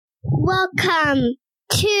Welcome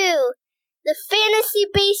to the Fantasy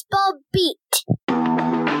Baseball Beat.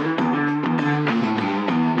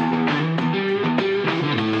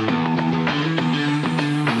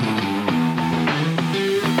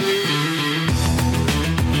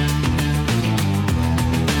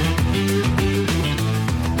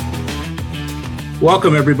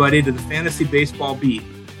 Welcome, everybody, to the Fantasy Baseball Beat.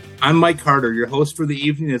 I'm Mike Carter, your host for the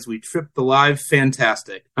evening as we trip the live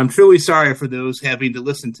fantastic. I'm truly sorry for those having to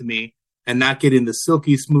listen to me and not getting the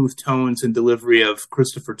silky smooth tones and delivery of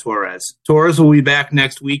Christopher Torres. Torres will be back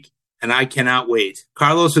next week, and I cannot wait.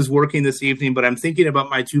 Carlos is working this evening, but I'm thinking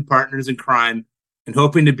about my two partners in crime and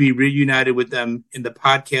hoping to be reunited with them in the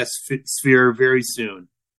podcast sphere very soon.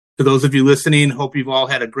 For those of you listening, hope you've all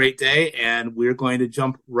had a great day, and we're going to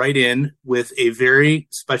jump right in with a very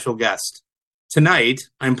special guest. Tonight,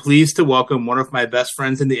 I'm pleased to welcome one of my best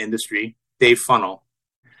friends in the industry, Dave Funnell.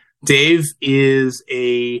 Dave is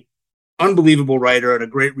an unbelievable writer and a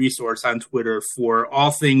great resource on Twitter for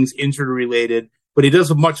all things injury-related, but he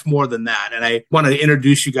does much more than that, and I want to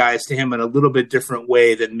introduce you guys to him in a little bit different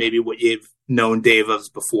way than maybe what you've known Dave as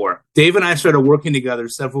before. Dave and I started working together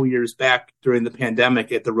several years back during the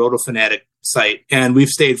pandemic at the RotoFanatic site, and we've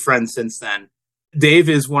stayed friends since then. Dave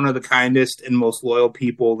is one of the kindest and most loyal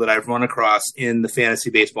people that I've run across in the fantasy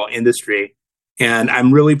baseball industry, and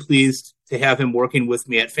I'm really pleased to have him working with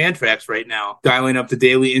me at Fantrax right now, dialing up the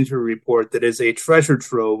daily injury report that is a treasure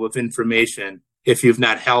trove of information if you've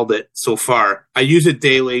not held it so far. I use it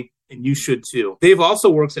daily, and you should too. Dave also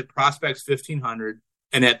works at Prospects 1500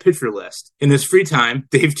 and at Pitcher List. In his free time,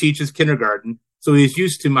 Dave teaches kindergarten, so he's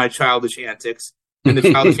used to my childish antics and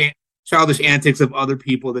the childish antics of other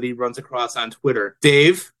people that he runs across on Twitter.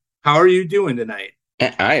 Dave, how are you doing tonight?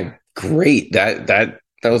 I'm great. That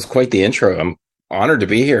was quite the intro. I'm honored to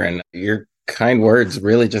be here, and your kind words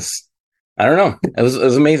really just, I don't know. It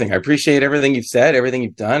was amazing. I appreciate everything you've said, everything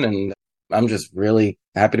you've done, and I'm just really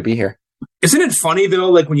happy to be here. Isn't it funny, though,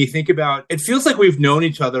 like when you think about it, feels like we've known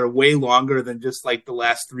each other way longer than just like the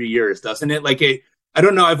last 3 years, doesn't it? Like, I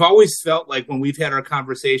don't know. I've always felt like when we've had our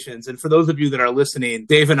conversations, and for those of you that are listening,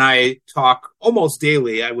 Dave and I talk almost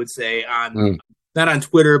daily, I would say, on not on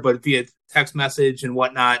Twitter, but via text message and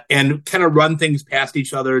whatnot, and kind of run things past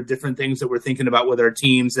each other, different things that we're thinking about with our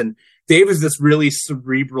teams. And Dave is this really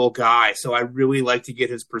cerebral guy, so I really like to get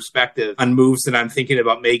his perspective on moves that I'm thinking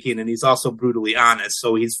about making, and he's also brutally honest,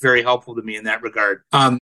 so he's very helpful to me in that regard.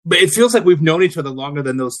 But it feels like we've known each other longer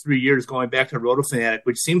than those 3 years, going back to RotoFanatic,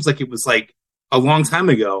 which seems like it was like a long time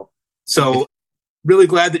ago. So really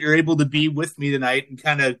glad that you're able to be with me tonight and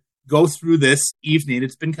kind of go through this evening.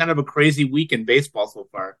 It's been kind of a crazy week in baseball so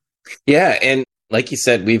far. Yeah, and like you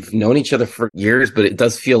said, we've known each other for years, but it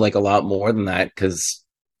does feel like a lot more than that because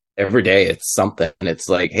every day it's something. And it's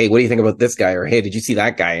like, hey, what do you think about this guy? Or, hey, did you see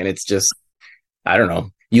that guy? And it's just, I don't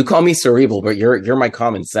know. You call me cerebral, but you're my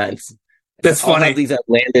common sense. That's funny. I'll have these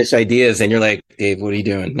outlandish ideas, and you're like, Dave, what are you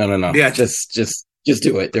doing? No. Yeah, just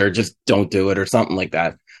do it, or just don't do it, or something like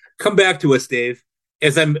that. Come back to us, Dave.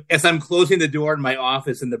 As I'm closing the door in my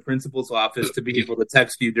office, in the principal's office, to be able to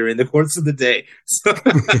text you during the course of the day. So,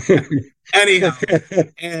 anyhow,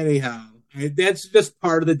 that's just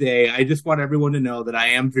part of the day. I just want everyone to know that I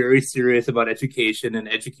am very serious about education and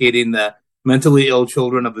educating the mentally ill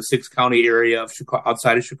children of the 6-county area of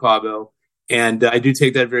outside of Chicago. And I do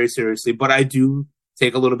take that very seriously, but I do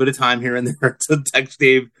take a little bit of time here and there to text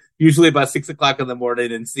Dave, usually about 6 o'clock in the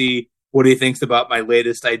morning, and see what he thinks about my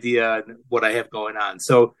latest idea and what I have going on.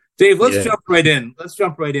 So, Dave, let's jump right in.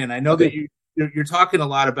 I know that you're talking a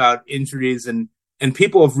lot about injuries, and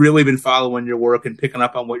people have really been following your work and picking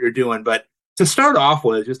up on what you're doing. But to start off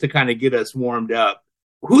with, just to kind of get us warmed up,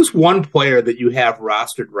 who's one player that you have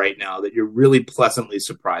rostered right now that you're really pleasantly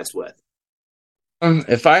surprised with?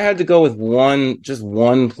 If I had to go with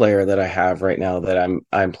one player that I have right now that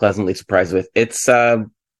I'm pleasantly surprised with, it's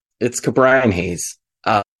Ke'Bryan Hayes.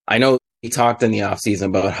 I know he talked in the offseason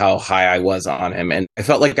about how high I was on him, and I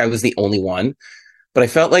felt like I was the only one. But I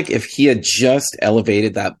felt like if he had just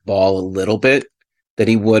elevated that ball a little bit, that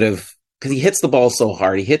he would have, because he hits the ball so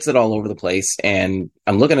hard. He hits it all over the place. And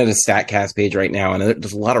I'm looking at his StatCast page right now, and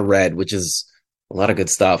there's a lot of red, which is a lot of good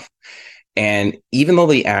stuff. And even though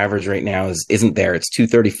the average right now isn't there, it's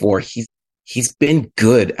 234, he's been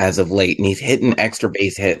good as of late, and he's hitting extra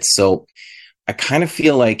base hits. So I kind of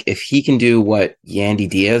feel like if he can do what Yandy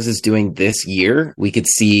Diaz is doing this year, we could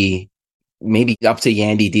see maybe up to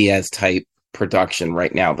Yandy Diaz type production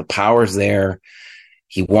right now. The power's there.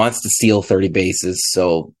 He wants to steal 30 bases.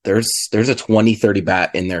 So there's a 20-30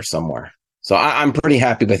 bat in there somewhere. So I'm pretty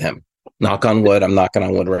happy with him. Knock on wood. I'm knocking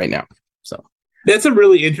on wood right now. So That's a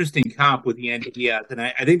really interesting comp with Yandy Diaz, and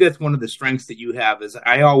I think that's one of the strengths that you have. Is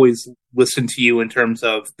I always listen to you in terms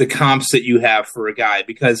of the comps that you have for a guy,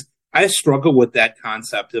 because I struggle with that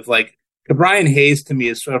concept of like Brian Hayes to me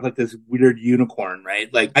is sort of like this weird unicorn,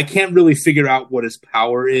 right? Like I can't really figure out what his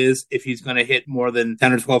power is if he's going to hit more than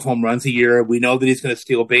 10 or 12 home runs a year. We know that he's going to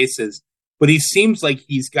steal bases, but he seems like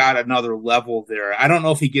he's got another level there. I don't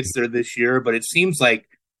know if he gets there this year, but it seems like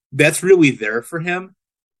that's really there for him.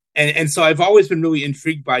 And so I've always been really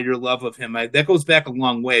intrigued by your love of him. That goes back a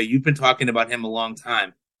long way. You've been talking about him a long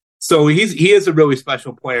time. So he is a really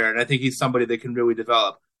special player, and I think he's somebody that can really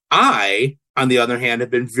develop. I, on the other hand, have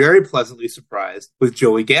been very pleasantly surprised with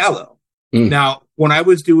Joey Gallo. Now, when I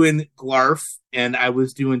was doing GLARF and I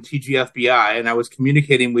was doing TGFBI and I was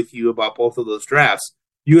communicating with you about both of those drafts,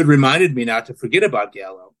 you had reminded me not to forget about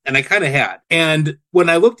Gallo, and I kind of had. And when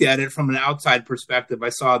I looked at it from an outside perspective, I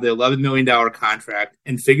saw the $11 million contract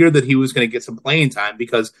and figured that he was going to get some playing time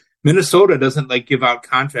because Minnesota doesn't like give out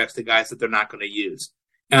contracts to guys that they're not going to use.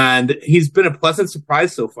 And he's been a pleasant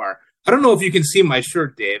surprise so far. I don't know if you can see my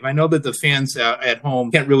shirt, Dave. I know that the fans at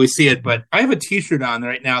home can't really see it, but I have a T-shirt on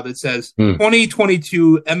right now that says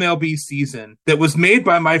 2022 MLB season that was made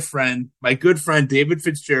by my good friend, David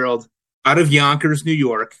Fitzgerald, out of Yonkers, New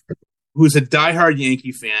York, who's a diehard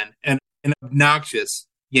Yankee fan and an obnoxious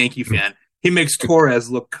Yankee fan. He makes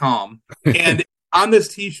Torres look calm. And on this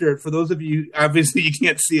T-shirt, for those of you, obviously you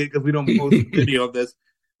can't see it because we don't post a video of this,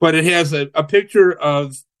 but it has a picture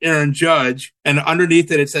of Aaron Judge, and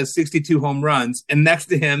underneath it says 62 home runs, and next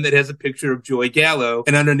to him it has a picture of Joey Gallo,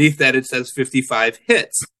 and underneath that it says 55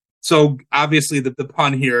 hits. So obviously the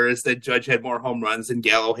pun here is that Judge had more home runs than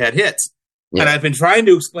Gallo had hits. Yeah. And I've been trying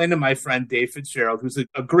to explain to my friend Dave Fitzgerald, who's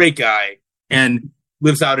a great guy and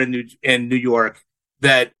lives out in New York,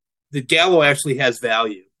 that Gallo actually has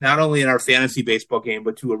value, not only in our fantasy baseball game,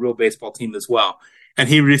 but to a real baseball team as well. And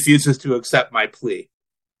he refuses to accept my plea.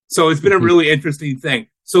 So it's been a really interesting thing.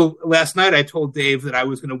 So last night I told Dave that I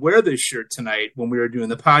was going to wear this shirt tonight when we were doing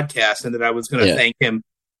the podcast, and that I was going to thank him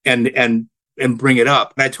and bring it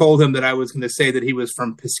up. And I told him that I was going to say that he was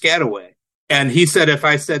from Piscataway. And he said if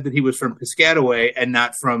I said that he was from Piscataway and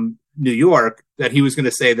not from New York, that he was going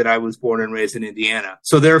to say that I was born and raised in Indiana.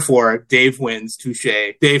 So therefore, Dave wins.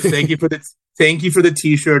 Touche. Dave, thank you for the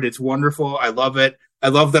T-shirt. It's wonderful. I love it. I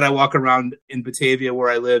love that I walk around in Batavia where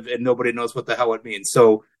I live and nobody knows what the hell it means.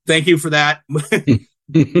 So thank you for that.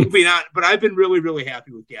 Moving on, but I've been really, really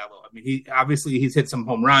happy with Gallo. I mean, he's hit some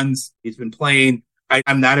home runs. He's been playing.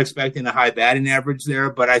 I'm not expecting a high batting average there,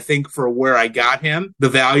 but I think for where I got him, the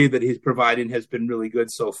value that he's providing has been really good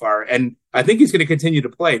so far. And I think he's going to continue to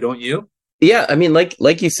play, don't you? Yeah, I mean,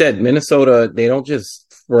 like you said, Minnesota, they don't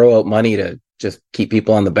just throw out money to just keep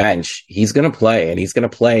people on the bench. He's going to play, and he's going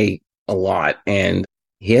to play a lot. And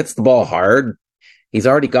he hits the ball hard. He's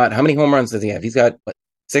already got, how many home runs does he have? He's got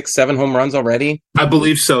 6-7 home runs already? I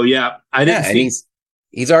believe so, yeah. I didn't see.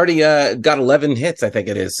 He's already got 11 hits, I think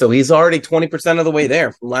it is. So he's already 20% of the way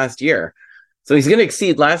there from last year. So he's going to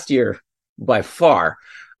exceed last year by far.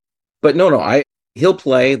 But no, he'll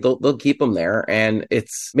play. They'll keep him there, and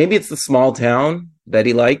maybe it's the small town that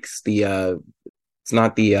he likes. It's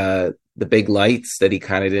not the big lights that he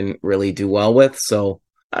kind of didn't really do well with. So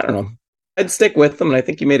I don't know. I'd stick with him, and I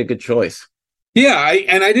think you made a good choice. Yeah,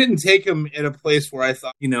 I didn't take him in a place where I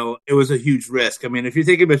thought, it was a huge risk. I mean, if you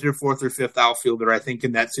take him as your fourth or fifth outfielder, I think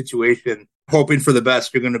in that situation, hoping for the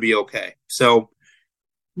best, you're going to be okay. So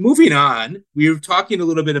moving on, we were talking a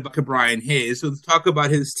little bit about Brian Hayes. So let's talk about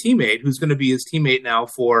his teammate, who's going to be his teammate now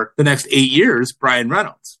for the next 8 years, Brian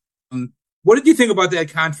Reynolds. What did you think about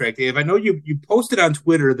that contract, Dave? I know you posted on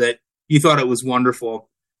Twitter that you thought it was wonderful.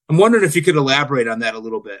 I'm wondering if you could elaborate on that a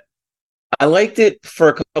little bit. I liked it for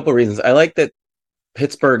a couple of reasons. I like that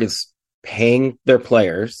Pittsburgh is paying their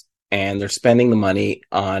players and they're spending the money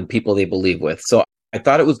on people they believe with. So I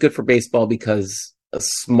thought it was good for baseball because a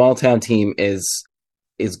small town team is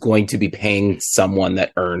going to be paying someone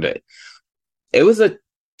that earned it. It was a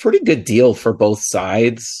pretty good deal for both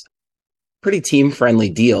sides, pretty team friendly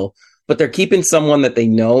deal, but they're keeping someone that they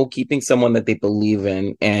know, keeping someone that they believe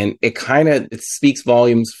in. And it speaks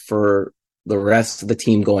volumes for the rest of the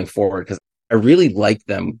team going forward, because I really like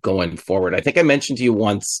them going forward. I think I mentioned to you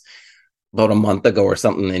once about a month ago or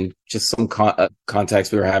something in just some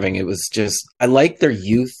context we were having. It was just, I like their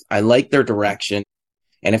youth. I like their direction.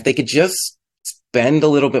 And if they could just spend a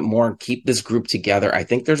little bit more and keep this group together, I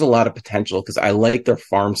think there's a lot of potential, because I like their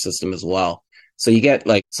farm system as well. So you get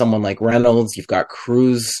like someone like Reynolds, you've got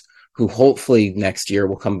Cruz, who hopefully next year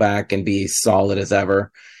will come back and be solid as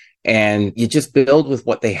ever. And you just build with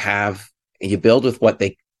what they have. You build with what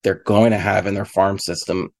they're going to have in their farm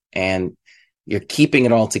system, and You're keeping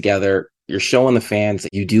it all together. You're showing the fans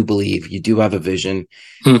that you do believe, you do have a vision.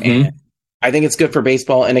 Mm-hmm. And I think it's good for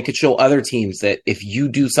baseball, and it could show other teams that if you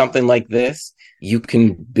do something like this, you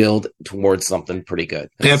can build towards something pretty good.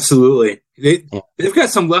 Absolutely. They've got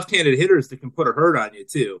some left-handed hitters that can put a hurt on you,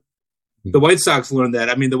 too. The White Sox learned that.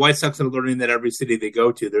 I mean, the White Sox are learning that every city they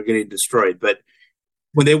go to, they're getting destroyed. But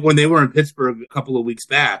when they were in Pittsburgh a couple of weeks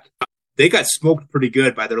back, they got smoked pretty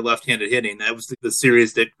good by their left-handed hitting. That was the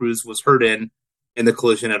series that Cruz was hurt in the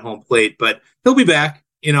collision at home plate. But he'll be back.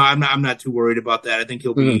 I'm not too worried about that. I think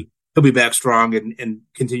he'll be back strong and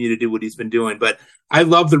continue to do what he's been doing. But I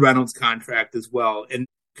love the Reynolds contract as well. And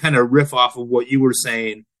kind of riff off of what you were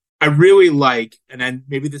saying, I really like, and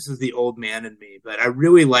maybe this is the old man in me, but I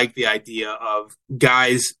really like the idea of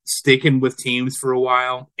guys sticking with teams for a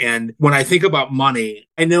while. And when I think about money,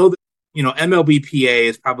 I know that, MLBPA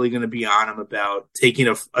is probably going to be on him about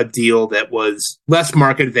taking a deal that was less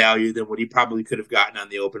market value than what he probably could have gotten on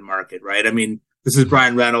the open market, right? I mean, this is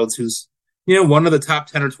Brian Reynolds, who's one of the top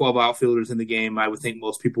 10 or 12 outfielders in the game. I would think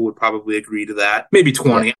most people would probably agree to that. Maybe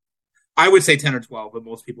 20. Yeah. I would say 10 or 12, but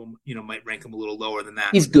most people, might rank him a little lower than that.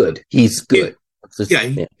 He's good. He's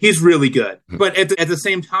really good. But at the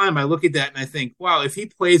same time, I look at that and I think, wow, if he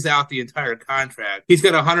plays out the entire contract, he's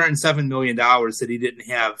got $107 million that he didn't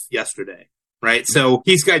have yesterday, right? So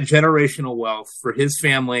he's got generational wealth for his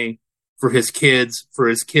family, for his kids, for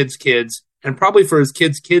his kids' kids, and probably for his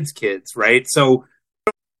kids' kids' kids, right? So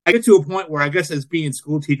I get to a point where I guess as being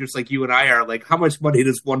school teachers like you and I are, like, how much money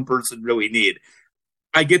does one person really need?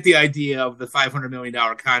 I get the idea of the $500 million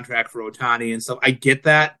contract for Ohtani and stuff. I get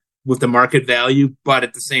that with the market value, but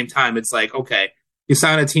at the same time, it's like, okay, you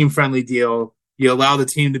sign a team-friendly deal, you allow the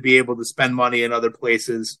team to be able to spend money in other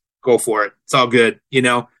places, go for it. It's all good,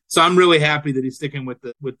 So I'm really happy that he's sticking with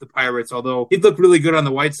the Pirates, although he'd look really good on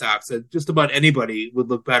the White Sox. Just about anybody would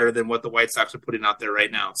look better than what the White Sox are putting out there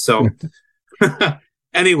right now. So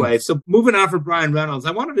anyway, so moving on for Brian Reynolds,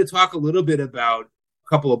 I wanted to talk a little bit about a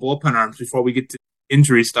couple of bullpen arms before we get to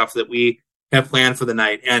injury stuff that we have planned for the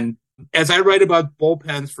night. And as I write about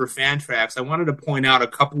bullpens for Fantrax, I wanted to point out a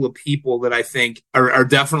couple of people that I think are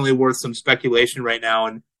definitely worth some speculation right now.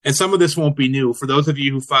 And some of this won't be new. For those of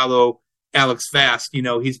you who follow Alex Fast,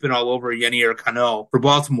 he's been all over Yenier Cano for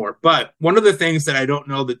Baltimore. But one of the things that I don't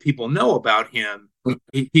know that people know about him,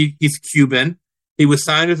 he's Cuban. He was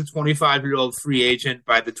signed as a 25-year-old free agent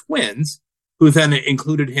by the Twins, who then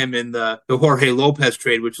included him in the Jorge Lopez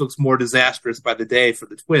trade, which looks more disastrous by the day for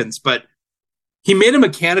the Twins. But he made a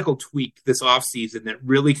mechanical tweak this offseason that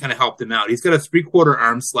really kind of helped him out. He's got a 3/4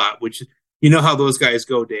 arm slot, which you know how those guys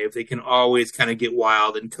go, Dave. They can always kind of get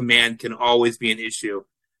wild, and command can always be an issue.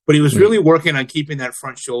 But he was really working on keeping that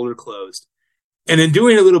front shoulder closed. And in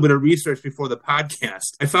doing a little bit of research before the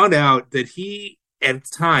podcast, I found out that he, at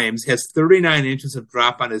times, has 39 inches of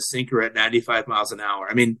drop on his sinker at 95 miles an hour.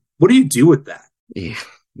 I mean, what do you do with that? Yeah,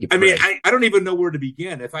 I don't even know where to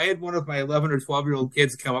begin. If I had one of my 11 or 12-year-old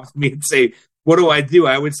kids come up to me and say, what do I do?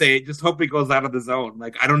 I would say, just hope he goes out of the zone.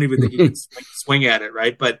 Like, I don't even think he can swing at it,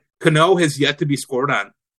 right? But Cano has yet to be scored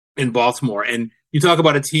on in Baltimore. And you talk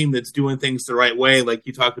about a team that's doing things the right way, like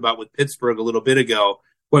you talked about with Pittsburgh a little bit ago.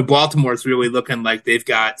 Boy, Baltimore's really looking like they've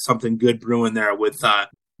got something good brewing there with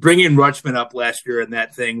bringing Rutschman up last year, and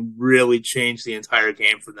that thing really changed the entire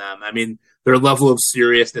game for them. I mean, their level of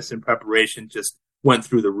seriousness and preparation just went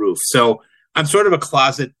through the roof. So I'm sort of a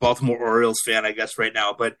closet Baltimore Orioles fan, I guess, right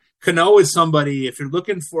now. But Cano is somebody, if you're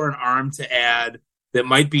looking for an arm to add that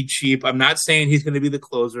might be cheap, I'm not saying he's going to be the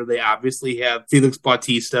closer. They obviously have Felix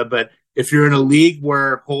Bautista. But if you're in a league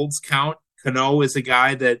where holds count, Cano is a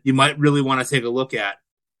guy that you might really want to take a look at.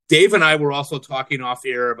 Dave and I were also talking off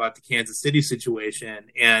air about the Kansas City situation,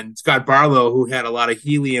 and Scott Barlow, who had a lot of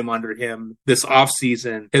helium under him this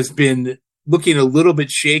offseason, has been looking a little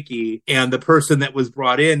bit shaky. And the person that was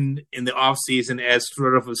brought in the offseason as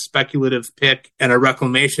sort of a speculative pick and a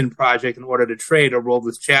reclamation project in order to trade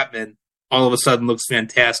Aroldis Chapman all of a sudden looks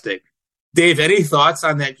fantastic. Dave, any thoughts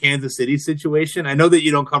on that Kansas City situation? I know that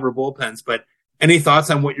you don't cover bullpens, but any thoughts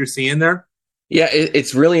on what you're seeing there? Yeah,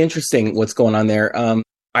 it's really interesting what's going on there.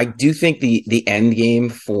 I do think the end game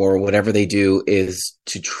for whatever they do is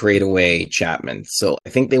to trade away Chapman. So I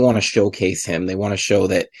think they want to showcase him. They want to show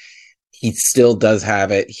that he still does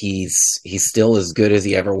have it. He's still as good as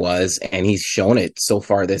he ever was, and he's shown it so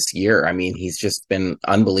far this year. I mean, he's just been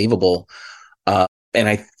unbelievable. And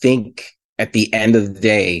I think at the end of the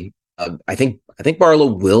day, I think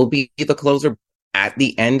Barlow will be the closer at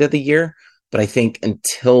the end of the year. But I think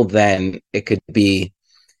until then, it could be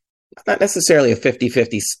not necessarily a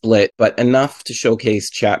 50-50 split, but enough to showcase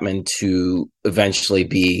Chapman to eventually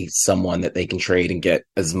be someone that they can trade and get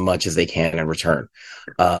as much as they can in return.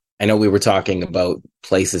 I know we were talking about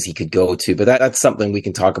places he could go to, but that's something we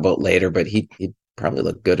can talk about later. But he'd probably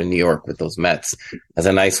look good in New York with those Mets. As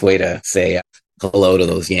a nice way to say hello to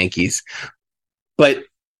those Yankees. But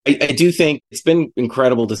I do think it's been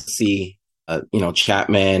incredible to see,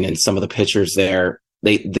 Chapman and some of the pitchers there.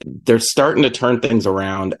 They're starting to turn things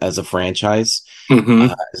around as a franchise, as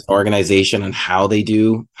an organization, on how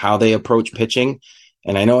they approach pitching.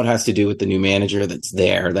 And I know it has to do with the new manager that's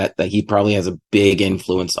there, that he probably has a big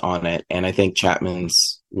influence on it. And I think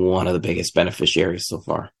Chapman's one of the biggest beneficiaries so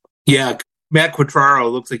far. Yeah, Matt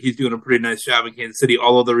Quatraro looks like he's doing a pretty nice job in Kansas City,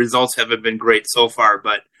 although the results haven't been great so far,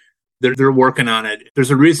 but they're working on it. There's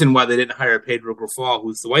a reason why they didn't hire Pedro Grifol,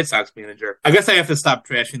 who's the White Sox manager. I guess I have to stop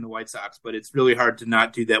trashing the White Sox, but it's really hard to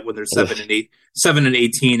not do that when they're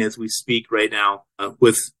 7-18 as we speak right now,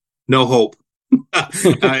 with no hope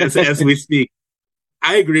as we speak.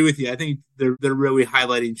 I agree with you. I think they're really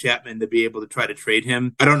highlighting Chapman to be able to try to trade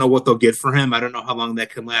him. I don't know what they'll get for him. I don't know how long that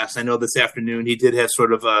can last. I know this afternoon he did have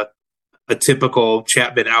sort of a typical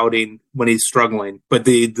Chapman outing when he's struggling, but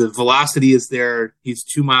the velocity is there. He's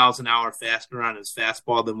 2 miles an hour faster on his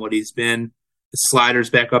fastball than what he's been. The slider's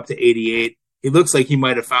back up to 88. He looks like he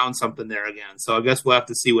might have found something there again. So I guess we'll have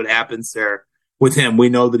to see what happens there with him. We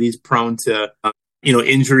know that he's prone to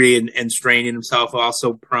injury and straining himself,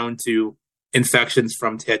 also prone to infections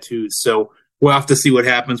from tattoos. So we'll have to see what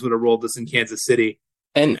happens with Aroldis in Kansas City.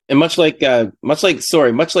 And much like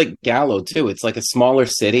Gallo too, it's like a smaller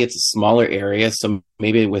city, it's a smaller area, so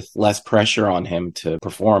maybe with less pressure on him to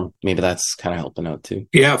perform, maybe that's kind of helping out too.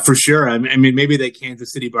 Yeah, for sure. I mean, maybe that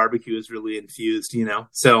Kansas City barbecue is really infused,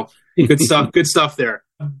 So good stuff. Good stuff there.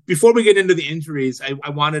 Before we get into the injuries, I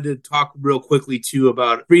wanted to talk real quickly too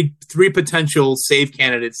about three potential save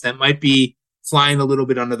candidates that might be flying a little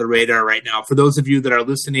bit under the radar right now. For those of you that are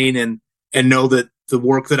listening and know that the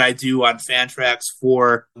work that I do on Fantrax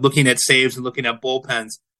for looking at saves and looking at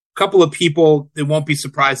bullpens, a couple of people, it won't be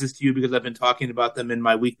surprises to you because I've been talking about them in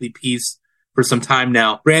my weekly piece for some time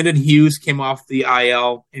now. Brandon Hughes came off the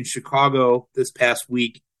IL in Chicago this past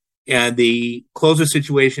week, and the closer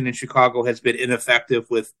situation in Chicago has been ineffective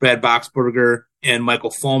with Brad Boxberger and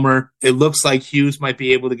Michael Fulmer. It looks like Hughes might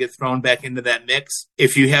be able to get thrown back into that mix.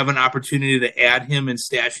 If you have an opportunity to add him and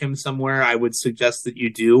stash him somewhere, I would suggest that you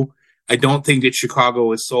do. I don't think that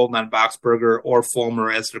Chicago is sold on Boxberger or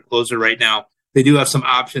Fulmer as their closer right now. They do have some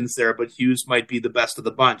options there, but Hughes might be the best of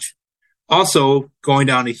the bunch. Also, going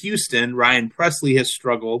down to Houston, Ryan Presley has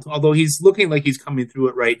struggled, although he's looking like he's coming through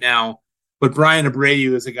it right now. But Brian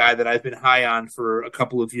Abreu is a guy that I've been high on for a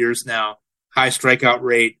couple of years now. High strikeout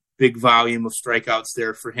rate, big volume of strikeouts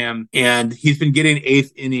there for him. And he's been getting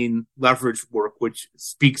eighth inning leverage work, which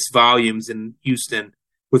speaks volumes in Houston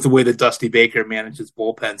with the way that Dusty Baker manages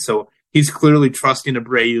bullpen. So he's clearly trusting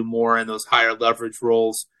Abreu more in those higher leverage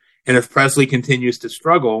roles. And if Presley continues to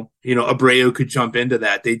struggle, Abreu could jump into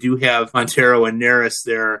that. They do have Montero and Neris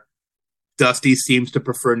there. Dusty seems to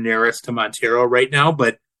prefer Neris to Montero right now,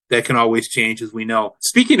 but that can always change, as we know.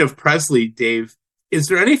 Speaking of Presley, Dave, is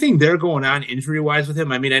there anything there going on injury-wise with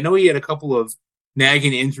him? I mean, I know he had a couple of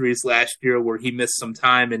nagging injuries last year where he missed some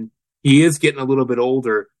time, and he is getting a little bit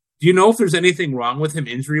older. Do you know if there's anything wrong with him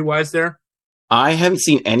injury-wise there? I haven't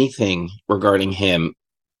seen anything regarding him.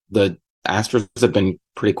 The Astros have been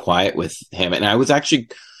pretty quiet with him, and I was actually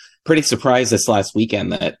pretty surprised this last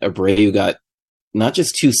weekend that Abreu got not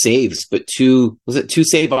just 2 saves, but 2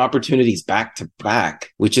 save opportunities back to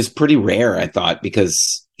back, which is pretty rare, I thought,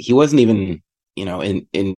 because he wasn't even,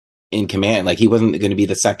 in command. Like, he wasn't going to be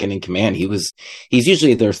the second in command. He's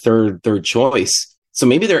usually their third choice. So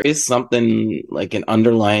maybe there is something like an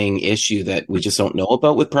underlying issue that we just don't know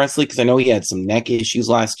about with Presley, because I know he had some neck issues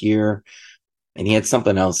last year and he had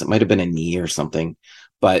something else. It might have been a knee or something,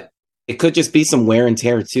 but it could just be some wear and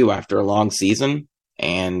tear too after a long season,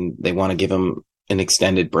 and they want to give him an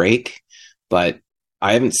extended break. But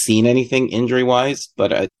I haven't seen anything injury wise,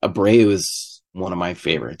 but Abreu is one of my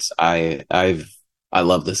favorites. I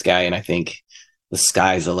love this guy, and I think the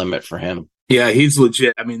sky's the limit for him. Yeah, he's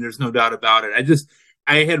legit. I mean, there's no doubt about it.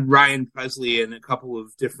 I had Ryan Presley in a couple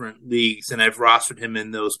of different leagues, and I've rostered him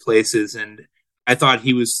in those places, and I thought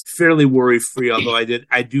he was fairly worry-free, although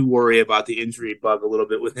I do worry about the injury bug a little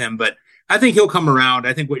bit with him, but I think he'll come around.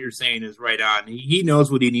 I think what you're saying is right on. He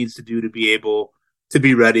knows what he needs to do to be able to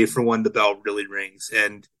be ready for when the bell really rings,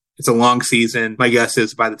 and It's a long season. My guess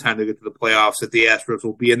is by the time they get to the playoffs that the Astros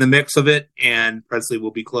will be in the mix of it and Presley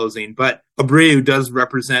will be closing. But Abreu does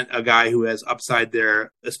represent a guy who has upside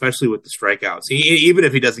there, especially with the strikeouts. Even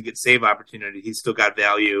if he doesn't get save opportunity, he's still got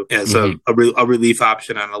value as a relief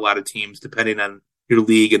option on a lot of teams, depending on your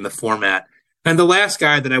league and the format. And the last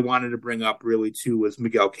guy that I wanted to bring up really too was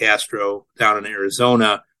Miguel Castro down in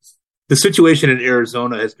Arizona. The situation in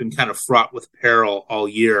Arizona has been kind of fraught with peril all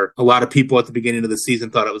year. A lot of people at the beginning of the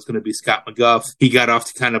season thought it was going to be Scott McGough. He got off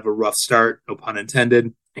to kind of a rough start, no pun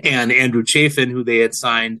intended. And Andrew Chafin, who they had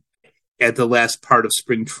signed at the last part of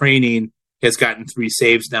spring training, has gotten 3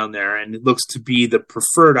 saves down there. And it looks to be the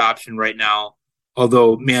preferred option right now,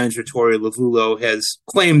 although manager Torey Lovullo has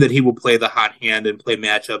claimed that he will play the hot hand and play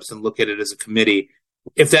matchups and look at it as a committee.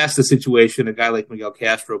 If that's the situation, a guy like Miguel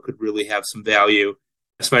Castro could really have some value,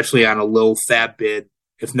 especially on a low fab bid.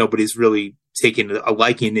 If nobody's really taking a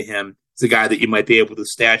liking to him, it's a guy that you might be able to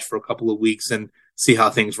stash for a couple of weeks and see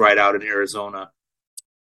how things ride out in Arizona.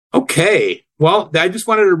 Okay, well, I just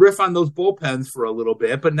wanted to riff on those bullpens for a little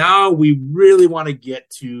bit, but now we really want to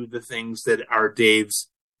get to the things that are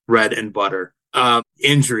Dave's bread and butter.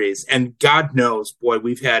 Injuries. And God knows, boy,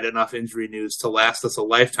 we've had enough injury news to last us a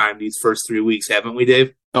lifetime these first 3 weeks, haven't we,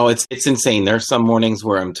 Dave? Oh, it's insane. There's some mornings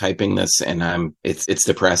where I'm typing this and it's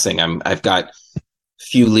depressing. I've got a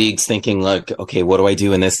few leagues thinking, look, okay, what do I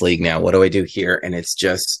do in this league now? What do I do here? And it's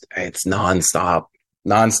nonstop.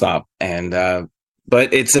 And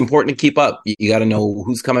but it's important to keep up. You got to know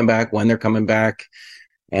who's coming back, when they're coming back,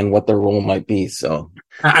 and what their role might be. So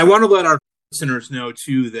I want to let our listeners know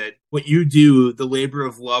too that what you do, the labor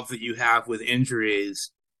of love that you have with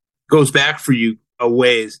injuries, goes back for you a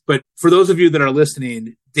ways. But for those of you that are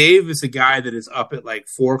listening, Dave is a guy that is up at like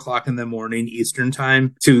 4:00 in the morning Eastern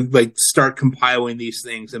time to like start compiling these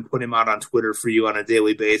things and put him out on Twitter for you on a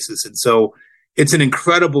daily basis. And so it's an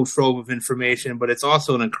incredible trove of information, but it's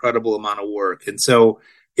also an incredible amount of work. And so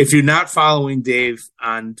if you're not following Dave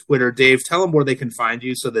on Twitter, Dave, tell them where they can find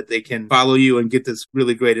you so that they can follow you and get this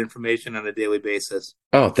really great information on a daily basis.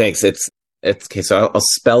 Oh, thanks. It's okay. So I'll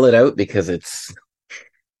spell it out because it's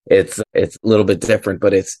a little bit different,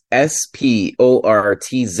 but it's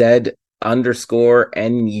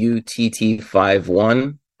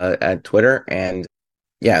SPORTZ_NUTT51 at Twitter, and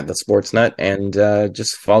yeah, the Sports Nut, and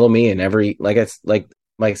just follow me. And like I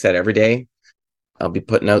said, every day I'll be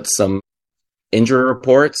putting out some injury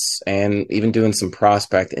reports and even doing some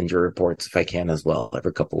prospect injury reports if I can as well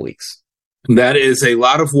every couple of weeks. That is a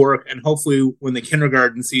lot of work, and hopefully when the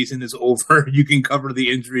kindergarten season is over, you can cover the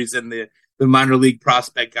injuries and the minor league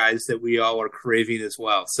prospect guys that we all are craving as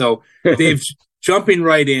well. So, Dave, jumping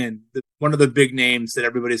right in, one of the big names that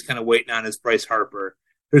everybody's kind of waiting on is Bryce Harper.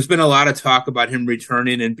 There's been a lot of talk about him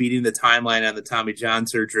returning and beating the timeline on the Tommy John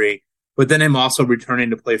surgery, but then him also returning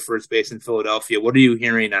to play first base in Philadelphia. What are you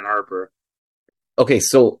hearing on Harper? Okay,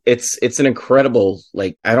 so it's an incredible,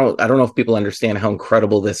 like, I don't know if people understand how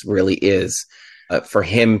incredible this really is for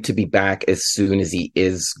him to be back as soon as he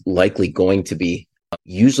is likely going to be.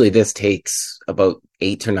 Usually this takes about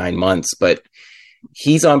 8 to 9 months, but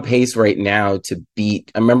he's on pace right now to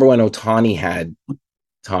beat. I remember when Ohtani had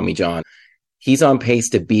Tommy John, he's on pace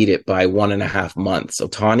to beat it by 1.5 months.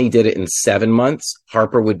 Ohtani did it in 7 months.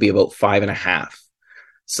 Harper would be about 5.5.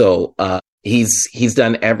 So he's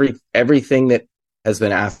done everything that has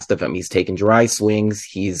been asked of him. He's taken dry swings.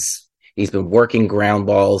 He's been working ground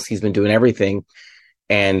balls. He's been doing everything.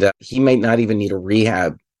 And he might not even need a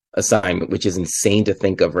rehab assignment, which is insane to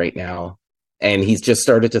think of right now. And he's just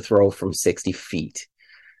started to throw from 60 feet.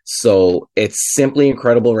 So it's simply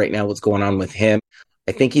incredible right now what's going on with him.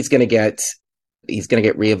 I think he's going to get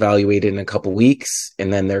reevaluated in a couple weeks,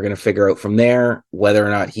 and then they're going to figure out from there whether or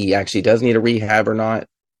not he actually does need a rehab or not.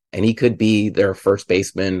 And he could be their first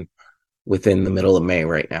baseman within the middle of May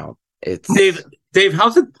right now. It's Dave,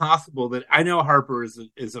 how's it possible that I know Harper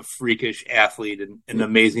is a freakish athlete and an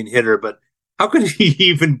amazing hitter, but how could he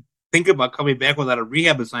even think about coming back without a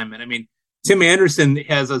rehab assignment? I mean, Tim Anderson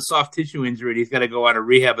has a soft tissue injury and he's got to go on a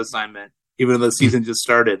rehab assignment, even though the season just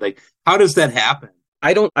started. Like, how does that happen?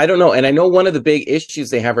 I don't know. And I know one of the big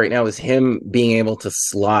issues they have right now is him being able to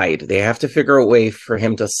slide. They have to figure a way for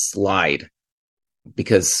him to slide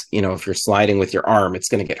because, if you're sliding with your arm, it's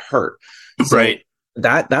going to get hurt. So right.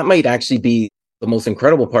 That might actually be the most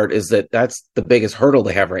incredible part, is that's the biggest hurdle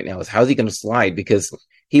they have right now, is how's he going to slide? Because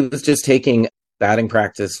he was just taking batting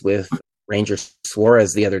practice with Ranger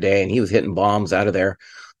Suarez the other day, and he was hitting bombs out of there.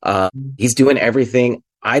 He's doing everything.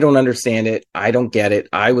 I don't understand it. I don't get it.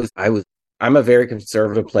 I'm a very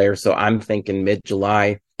conservative player, so I'm thinking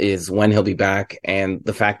mid-July is when he'll be back. And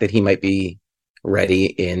the fact that he might be ready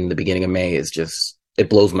in the beginning of May is just, it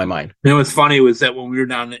blows my mind. You know, what's funny was that when we were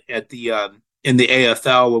down at the in the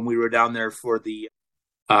AFL, when we were down there for the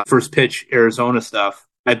first pitch Arizona stuff,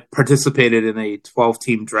 I participated in a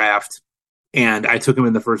 12-team draft, and I took him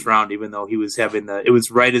in the first round, even though he was having it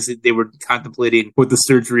was right as they were contemplating what the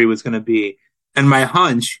surgery was going to be. And my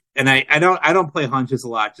hunch, and I don't play hunches a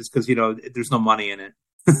lot just because, there's no money in it.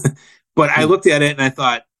 But I looked at it and I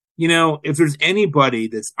thought, if there's anybody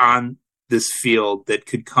that's on this field that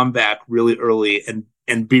could come back really early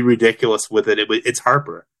and be ridiculous with it, it's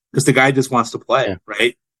Harper, because the guy just wants to play,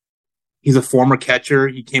 right? He's a former catcher.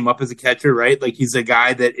 He came up as a catcher, right? Like, he's a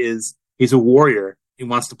guy he's a warrior. He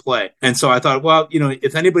wants to play. And so I thought, well,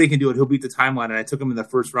 if anybody can do it, he'll beat the timeline. And I took him in the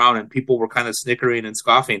first round, and people were kind of snickering and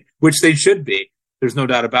scoffing, which they should be. There's no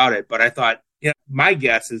doubt about it. But I thought, my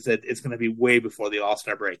guess is that it's going to be way before the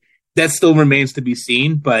All-Star break. That still remains to be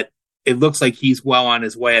seen, but it looks like he's well on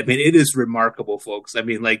his way. I mean, it is remarkable, folks. I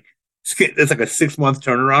mean, it's like a 6-month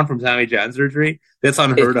turnaround from Tommy John surgery. That's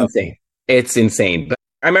unheard of. Insane. It's insane. But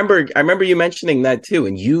I remember you mentioning that too,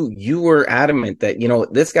 and you were adamant that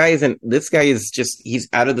this guy is just, he's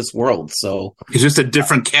out of this world. So he's just a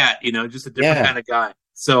different cat, just a different kind of guy.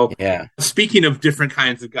 So speaking of different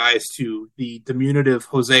kinds of guys too, the diminutive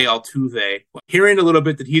Jose Altuve, hearing a little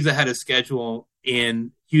bit that he's ahead of schedule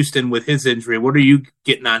in Houston with his injury. What are you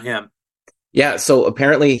getting on him? Yeah, so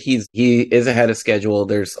apparently he is ahead of schedule.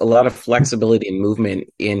 There's a lot of flexibility and movement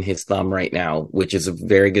in his thumb right now, which is a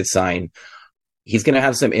very good sign. He's going to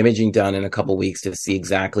have some imaging done in a couple weeks to see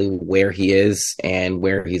exactly where he is and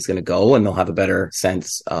where he's going to go, and they'll have a better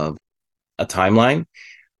sense of a timeline.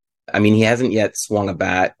 I mean, he hasn't yet swung a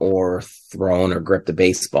bat or thrown or gripped a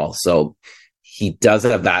baseball, so he does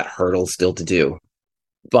have that hurdle still to do.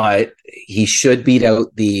 But he should beat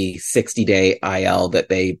out the 60-day IL that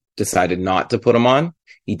they decided not to put him on.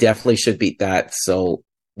 He definitely should beat that, so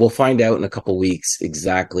we'll find out in a couple weeks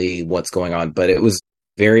exactly what's going on. But it was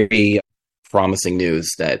very promising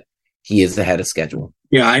news that he is ahead of schedule.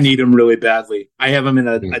 Yeah, I need him really badly. I have him in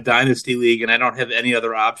a dynasty league, and I don't have any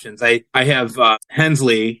other options. I have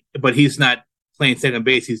Hensley, but he's not playing second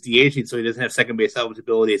base. He's DHing, so he doesn't have second base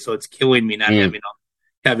eligibility. So it's killing me not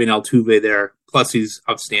having Altuve there. Plus, he's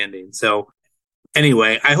outstanding. So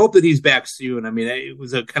anyway, I hope that he's back soon. I mean, it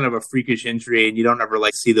was a kind of a freakish injury, and you don't ever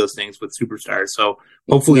see those things with superstars. So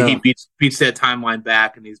hopefully he beats that timeline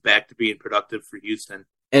back, and he's back to being productive for Houston.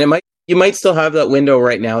 And you might still have that window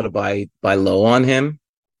right now to buy low on him.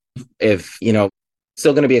 If,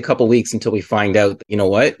 still going to be a couple weeks until we find out,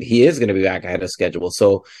 what, he is going to be back ahead of schedule.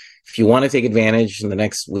 So if you want to take advantage in the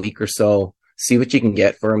next week or so, see what you can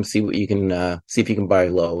get for him, see what you can, see if you can buy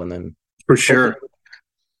low. And then for sure,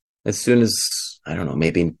 as soon as, I don't know,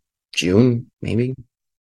 maybe June, maybe.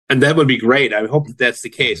 And that would be great. I hope that's the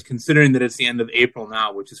case, considering that it's the end of April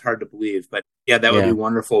now, which is hard to believe. But yeah, that would be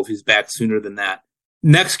wonderful if he's back sooner than that.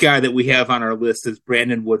 Next guy that we have on our list is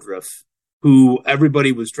Brandon Woodruff, who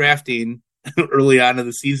everybody was drafting early on in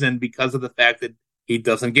the season because of the fact that he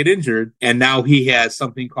doesn't get injured. And now he has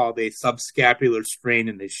something called a subscapular strain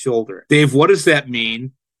in his shoulder. Dave, what does that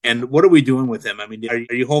mean? And what are we doing with him? I mean,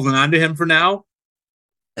 are you holding on to him for now?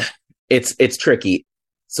 It's tricky.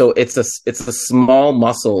 So it's a small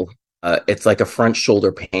muscle. It's like a front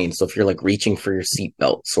shoulder pain. So if you're reaching for your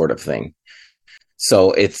seatbelt sort of thing.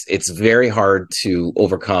 So it's very hard to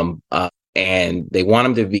overcome. And they want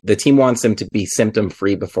him to be, the team wants him to be symptom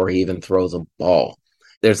free before he even throws a ball.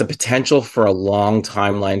 There's a potential for a long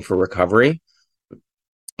timeline for recovery.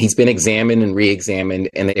 He's been examined and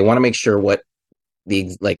re-examined, and they want to make sure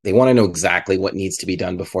they want to know exactly what needs to be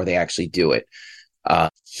done before they actually do it.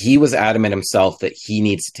 He was adamant himself that he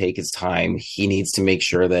needs to take his time. He needs to make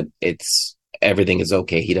sure that everything is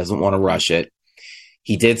okay. He doesn't want to rush it.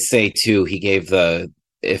 He did say too, he gave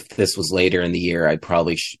if this was later in the year, I'd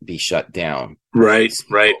probably be shut down. Right.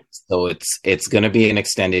 So it's going to be an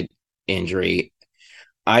extended injury.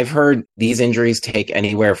 I've heard these injuries take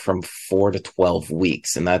anywhere from 4 to 12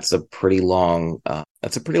 weeks, and that's a pretty long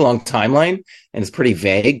timeline, and it's pretty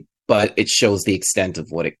vague, but it shows the extent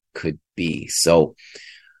of what it could be. So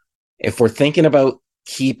if we're thinking about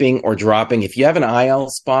keeping or dropping, if you have an IL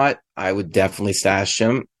spot, I would definitely stash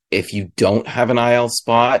him. If you don't have an IL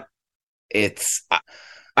spot,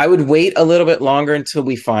 I would wait a little bit longer until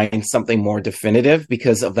we find something more definitive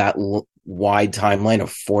because of that wide timeline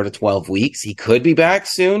of 4 to 12 weeks. He could be back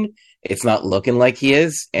soon. It's not looking like he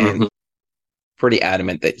is. And pretty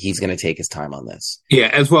adamant that he's going to take his time on this. Yeah,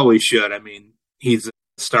 as well he should. I mean, he's a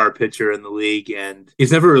star pitcher in the league, and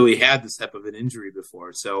he's never really had this type of an injury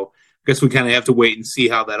before. So I guess we kind of have to wait and see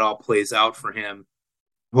how that all plays out for him.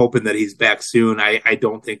 hoping that he's back soon. I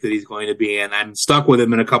don't think that he's going to be, and I'm stuck with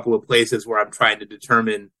him in a couple of places where I'm trying to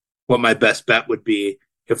determine what my best bet would be.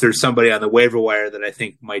 If there's somebody on the waiver wire that I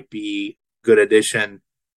think might be a good addition,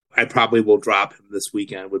 I probably will drop him this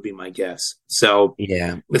weekend, would be my guess. So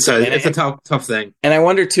yeah, it's a tough thing. And I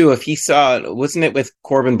wonder too if he saw, wasn't it with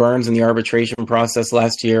Corbin Burns in the arbitration process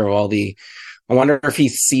last year? I wonder if he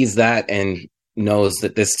sees that and knows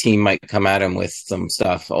that this team might come at him with some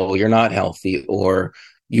stuff. Oh, you're not healthy, or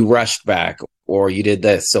you rushed back, or you did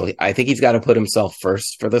this. So I think he's got to put himself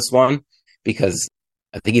first for this one, because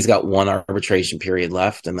I think he's got one arbitration period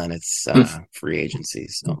left, and then it's free agency.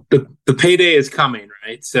 So the payday is coming,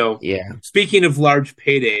 right? So yeah. Speaking of large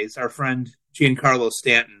paydays, our friend Giancarlo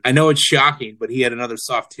Stanton. I know it's shocking, but he had another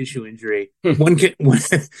soft tissue injury. when can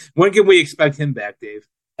we expect him back, Dave?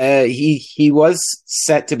 He was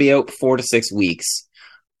set to be out 4 to 6 weeks.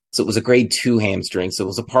 So it was a grade 2 hamstring. So it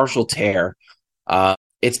was a partial tear.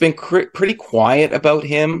 It's been pretty quiet about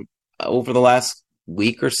him over the last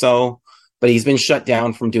week or so, but he's been shut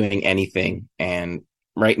down from doing anything. And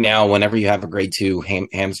right now, whenever you have a grade 2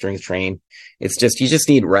 hamstring strain, it's just, you just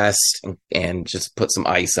need rest and just put some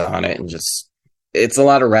ice on it, and just, it's a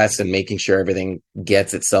lot of rest and making sure everything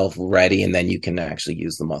gets itself ready, and then you can actually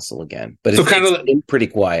use the muscle again. But it's been pretty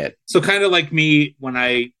quiet. So kind of like me when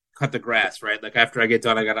I cut the grass, right? Like after I get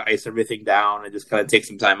done, I got to ice everything down and just kind of take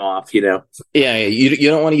some time off, you know? Yeah. You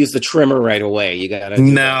don't want to use the trimmer right away. You got to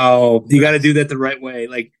do that the right way.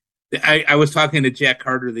 Like I was talking to Jack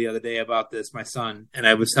Carter the other day about this, my son, and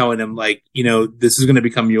I was telling him, like, you know, this is going to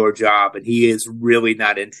become your job, and he is really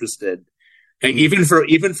not interested. And even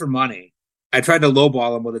for money. I tried to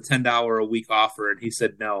lowball him with a $10 a week offer, and he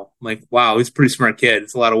said no. I'm like, wow, he's a pretty smart kid.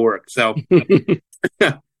 It's a lot of work. So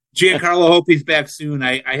Giancarlo, hope he's back soon.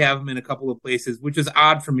 I have him in a couple of places, which is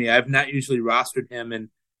odd for me. I've not usually rostered him,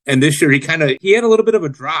 and this year he had a little bit of a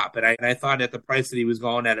drop, and I thought at the price that he was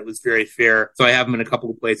going at, it was very fair. So I have him in a couple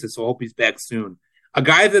of places. So I hope he's back soon. A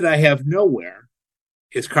guy that I have nowhere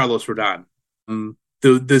is Carlos Rodon.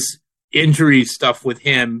 This injury stuff with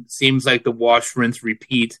him seems like the wash, rinse,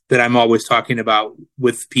 repeat that I'm always talking about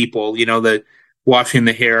with people. You know, the washing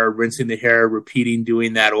the hair, rinsing the hair, repeating,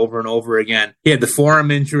 doing that over and over again. He had the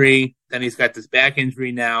forearm injury, then he's got this back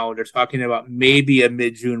injury now. They're talking about maybe a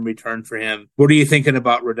mid-June return for him. What are you thinking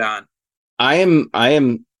about Rodon? I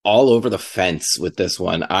am all over the fence with this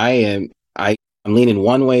one. I'm leaning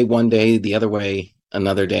one way one day, the other way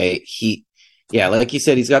another day. Like you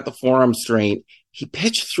said, he's got the forearm strain. He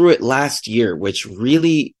pitched through it last year, which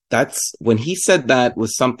really, that's when he said that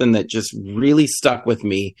was something that just really stuck with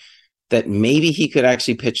me, that maybe he could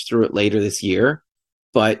actually pitch through it later this year.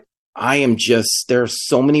 But there are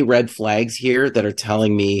so many red flags here that are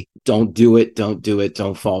telling me, don't do it,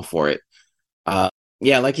 don't fall for it.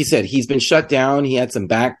 Like you said, he's been shut down. He had some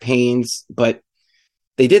back pains, but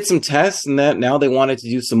they did some tests, and that now they wanted to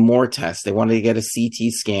do some more tests. They wanted to get a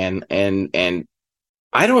CT scan, and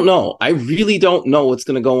I don't know. I really don't know what's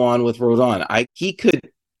going to go on with Rodon. He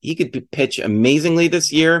could pitch amazingly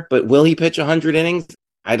this year, but will he pitch 100 innings?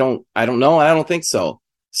 I don't know. I don't think so.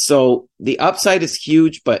 So the upside is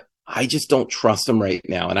huge, but I just don't trust him right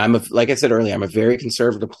now. And like I said earlier, I'm a very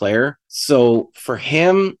conservative player. So for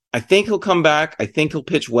him, I think he'll come back. I think he'll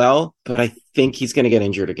pitch well, but I think he's going to get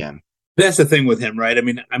injured again. That's the thing with him, right? I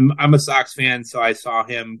mean, I'm a Sox fan, so I saw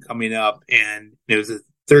him coming up, and it was a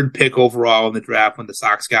third pick overall in the draft when the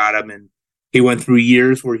Sox got him, and he went through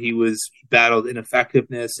years where he battled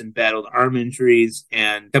ineffectiveness and battled arm injuries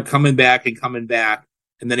and kept coming back.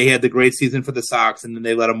 And then he had the great season for the Sox, and then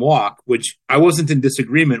they let him walk, which I wasn't in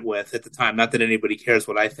disagreement with at the time. Not that anybody cares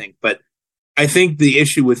what I think, but I think the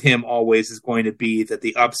issue with him always is going to be that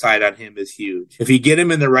the upside on him is huge. If you get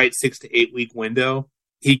him in the right 6 to 8 week window,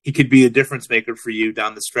 he could be a difference maker for you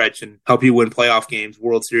down the stretch and help you win playoff games,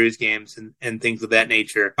 World Series games, and things of that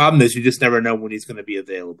nature. Problem is, you just never know when he's going to be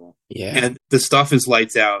available. Yeah. And the stuff is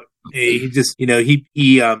lights out. He just,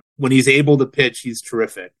 when he's able to pitch, he's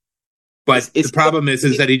terrific. But the problem is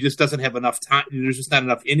that he just doesn't have enough time. There's just not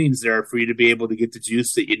enough innings there for you to be able to get the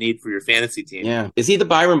juice that you need for your fantasy team. Yeah. Is he the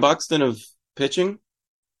Byron Buxton of pitching?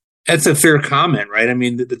 That's a fair comment, right? I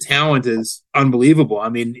mean, the talent is unbelievable. I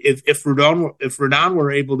mean, if Rodon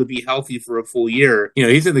were able to be healthy for a full year,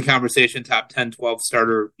 he's in the conversation, top 10, 12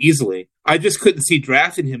 starter easily. I just couldn't see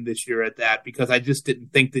drafting him this year at that, because I just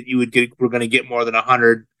didn't think that we're going to get more than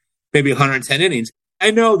 100, maybe 110 innings.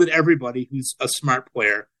 I know that everybody who's a smart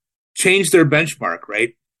player changed their benchmark,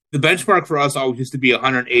 right? The benchmark for us always used to be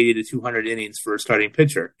 180 to 200 innings for a starting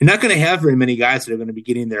pitcher. You're not going to have very many guys that are going to be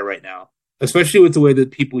getting there right now, especially with the way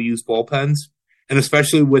that people use bullpens, and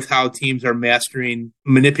especially with how teams are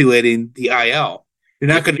manipulating the IL. You're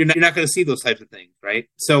not going to see those types of things, right?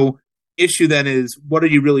 So issue then is, what are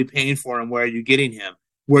you really paying for and where are you getting him?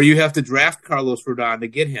 Where you have to draft Carlos Rodon to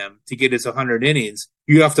get him, to get his 100 innings,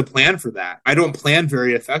 you have to plan for that. I don't plan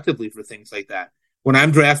very effectively for things like that. When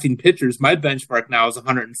I'm drafting pitchers, my benchmark now is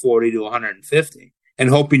 140 to 150 and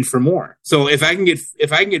hoping for more. So if I can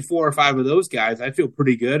get 4 or 5 of those guys, I feel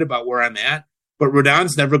pretty good about where I'm at. But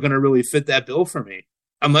Rodon's never going to really fit that bill for me.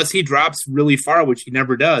 Unless he drops really far, which he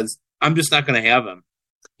never does, I'm just not going to have him.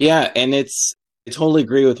 Yeah, and I totally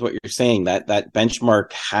agree with what you're saying. That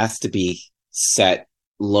benchmark has to be set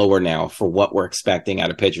lower now for what we're expecting out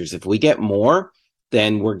of pitchers. If we get more,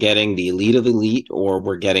 then we're getting the elite of elite, or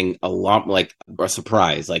we're getting a lot, like a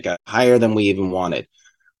surprise, like a higher than we even wanted.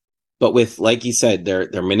 But with, like you said, they're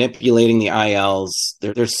manipulating the ILs.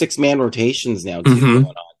 There's 6-man rotations now too going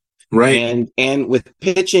on. Right. And with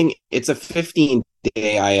pitching, it's a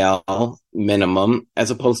 15-day IL minimum,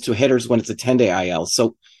 as opposed to hitters when it's a 10-day IL.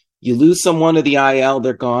 So you lose someone to the IL,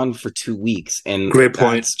 they're gone for 2 weeks. And great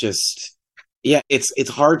point. It's just, it's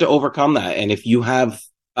hard to overcome that. And if you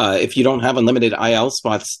don't have unlimited IL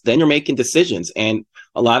spots, then you're making decisions. And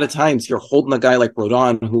a lot of times you're holding a guy like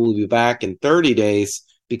Rodon, who will be back in 30 days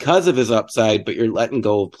because of his upside, but you're letting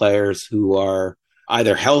go of players who are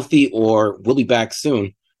either healthy or will be back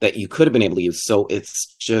soon that you could have been able to use. So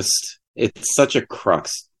it's such a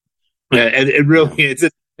crux. Yeah, it really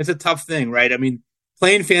it's a tough thing, right? I mean,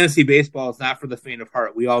 playing fantasy baseball is not for the faint of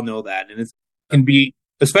heart. We all know that. And it can be,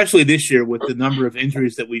 especially this year with the number of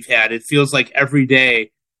injuries that we've had, it feels like every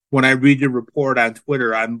day when I read your report on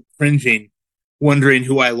Twitter, I'm cringing, wondering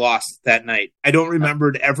who I lost that night. I don't remember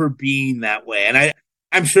it ever being that way. And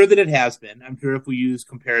I'm sure that it has been. I'm sure if we use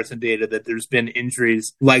comparison data that there's been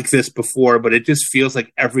injuries like this before, but it just feels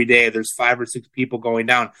like every day there's 5 or 6 people going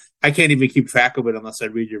down. I can't even keep track of it unless I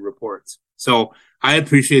read your reports. So I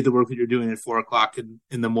appreciate the work that you're doing at 4:00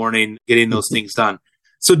 in the morning, getting those things done.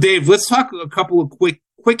 So Dave, let's talk a couple of quick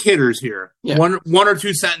hitters here. Yeah. One or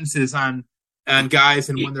two sentences on guys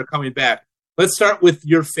and when they're coming back. Let's start with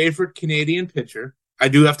your favorite Canadian pitcher. I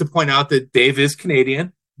do have to point out that Dave is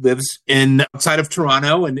Canadian. Lives outside of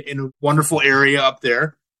Toronto and in a wonderful area up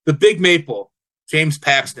there. The Big Maple, James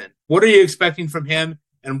Paxton. What are you expecting from him?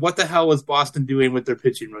 And what the hell is Boston doing with their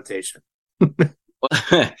pitching rotation?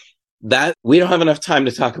 That we don't have enough time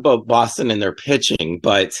to talk about Boston and their pitching,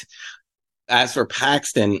 but as for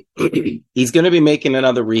Paxton, he's going to be making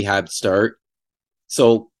another rehab start.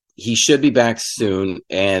 So he should be back soon.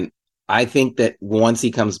 And I think that once he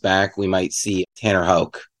comes back, we might see Tanner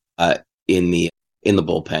Houck in the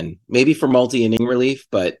bullpen, maybe for multi-inning relief,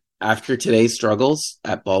 but after today's struggles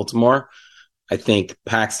at Baltimore, I think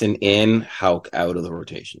Paxton in, Houck out of the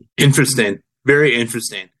rotation. Interesting. Very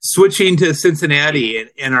interesting. Switching to Cincinnati,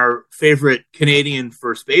 and our favorite Canadian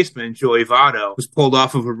first baseman, Joey Votto, was pulled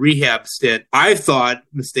off of a rehab stint. I thought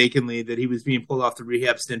mistakenly that he was being pulled off the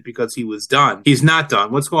rehab stint because he was done. He's not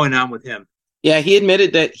done. What's going on with him? Yeah, he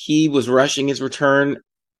admitted that he was rushing his return.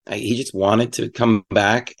 He just wanted to come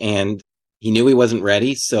back, and he knew he wasn't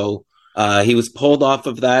ready, so he was pulled off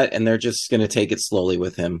of that, and they're just going to take it slowly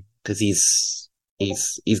with him because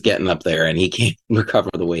he's getting up there, and he can't recover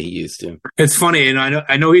the way he used to. It's funny, and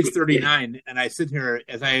I know he's 39, and I sit here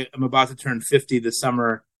as I am about to turn 50 this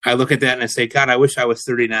summer. I look at that and I say, God, I wish I was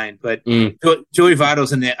 39. But Joey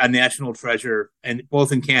Votto's a national treasure, and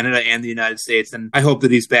both in Canada and the United States. And I hope that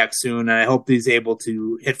he's back soon, and I hope that he's able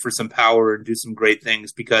to hit for some power and do some great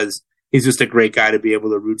things because he's just a great guy to be able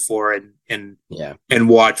to root for and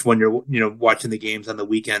watch when you're watching the games on the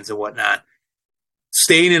weekends and whatnot.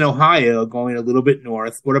 Staying in Ohio, going a little bit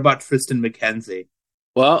north. What about Tristan McKenzie?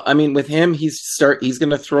 Well, I mean, with him, he's going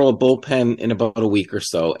to throw a bullpen in about a week or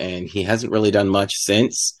so, and he hasn't really done much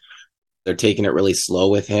since. They're taking it really slow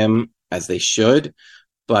with him, as they should,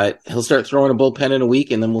 but he'll start throwing a bullpen in a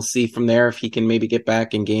week, and then we'll see from there if he can maybe get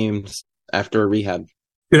back in games after a rehab.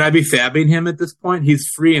 Could I be fabbing him at this point? He's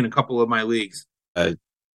free in a couple of my leagues.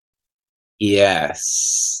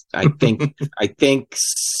 Yes, I think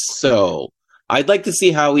so. I'd like to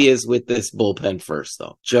see how he is with this bullpen first,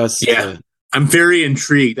 though. I'm very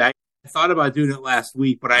intrigued. I thought about doing it last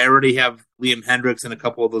week, but I already have Liam Hendricks in a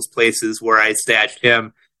couple of those places where I stashed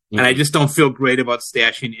him, and I just don't feel great about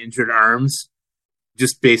stashing injured arms,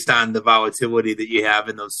 just based on the volatility that you have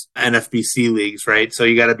in those NFBC leagues, right? So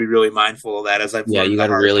you got to be really mindful of that. As I've learned you got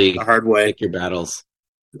to really the hard way pick your battles.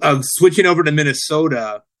 Switching over to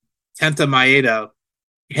Minnesota, Kenta Maeda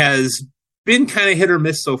has been kind of hit or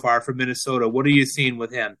miss so far for Minnesota. What are you seeing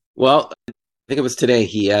with him? Well, I think it was today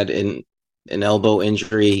he had an elbow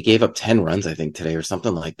injury. He gave up 10 runs, I think, today or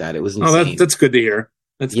something like that. It was insane. That's good to hear.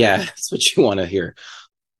 That's what you want to hear.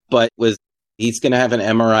 But He's going to have an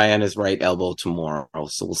MRI on his right elbow tomorrow,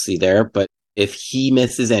 so we'll see there. But if he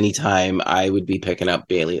misses any time, I would be picking up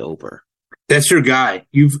Bailey Ober. That's your guy.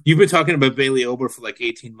 You've been talking about Bailey Ober for like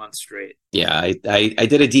 18 months straight. Yeah, I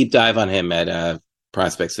did a deep dive on him at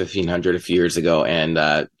Prospects 1500 a few years ago, and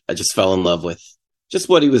I just fell in love with just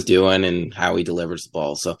what he was doing and how he delivers the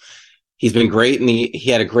ball. So he's been great, and he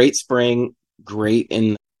had a great spring, great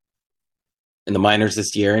in the minors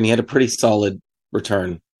this year, and he had a pretty solid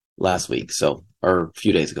return last week, or a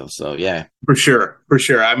few days ago. So yeah, for sure.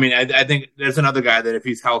 I mean, I think there's another guy that if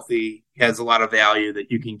he's healthy, has a lot of value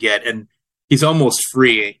that you can get, and he's almost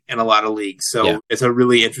free in a lot of leagues. So It's a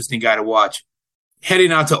really interesting guy to watch.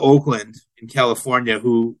 Heading out to Oakland in California,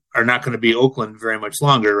 who are not going to be Oakland very much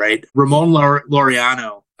longer, right? Ramon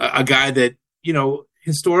Laureano, a guy that,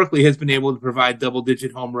 historically has been able to provide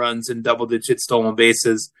double-digit home runs and double-digit stolen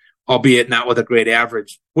bases, albeit not with a great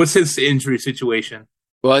average. What's his injury situation?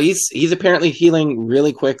 Well, he's apparently healing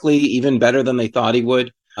really quickly, even better than they thought he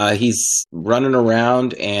would. He's running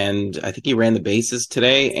around, and I think he ran the bases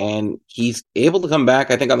today, and he's able to come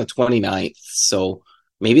back, I think, on the 29th. So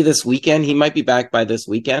maybe this weekend. He might be back by this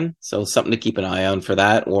weekend. So something to keep an eye on for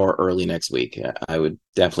that, or early next week. I would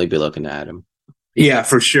definitely be looking at him. Yeah,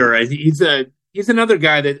 for sure. He's another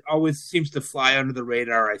guy that always seems to fly under the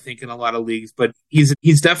radar, I think, in a lot of leagues. But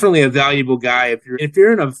he's definitely a valuable guy. If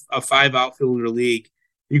you're in a 5 outfielder league,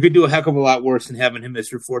 you could do a heck of a lot worse than having him as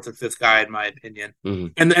your 4th or 5th guy, in my opinion.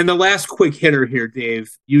 Mm-hmm. And the last quick hitter here, Dave,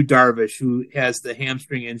 Yu Darvish, who has the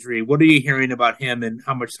hamstring injury. What are you hearing about him and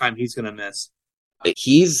how much time he's going to miss?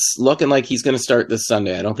 He's looking like he's going to start this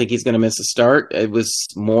Sunday. I don't think he's going to miss a start. It was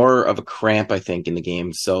more of a cramp, I think, in the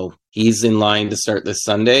game. So he's in line to start this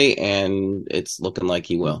Sunday, and it's looking like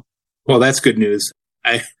he will. Well, that's good news.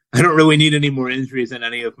 I don't really need any more injuries on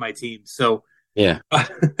any of my teams. So, yeah.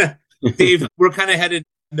 Dave, we're kind of headed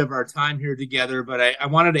end of our time here together, but I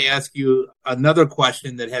wanted to ask you another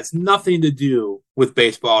question that has nothing to do with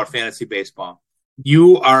baseball or fantasy baseball.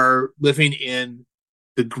 You are living in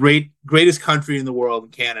the greatest country in the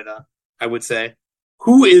world, Canada, I would say.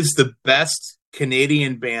 Who is the best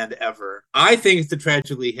Canadian band ever? I think it's the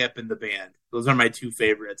Tragically Hip and the Band. Those are my 2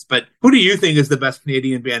 favorites. But who do you think is the best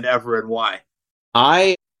Canadian band ever, and why?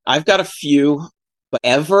 I've got a few, but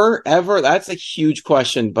ever, that's a huge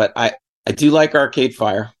question. But I do like Arcade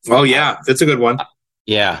Fire. Oh yeah, that's a good one.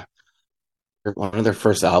 Yeah, one of their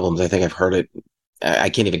first albums. I think I've heard it. I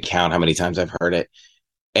can't even count how many times I've heard it.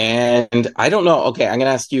 And I don't know. Okay, I'm going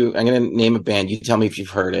to ask you, I'm going to name a band. You tell me if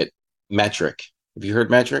you've heard it. Metric. Have you heard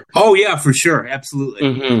Metric? Oh, yeah, for sure. Absolutely.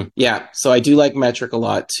 Mm-hmm. Yeah, so I do like Metric a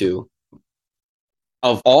lot, too.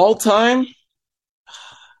 Of all time,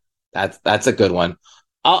 that's a good one.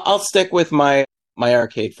 I'll stick with my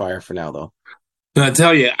Arcade Fire for now, though. I'll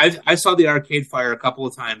tell you, I saw the Arcade Fire a couple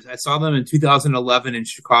of times. I saw them in 2011 in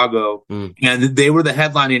Chicago, and they were the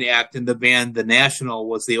headlining act, and the band The National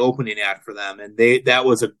was the opening act for them. And that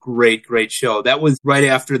was a great, great show. That was right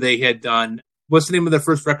after they had done, what's the name of their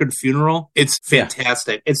first record, Funeral? It's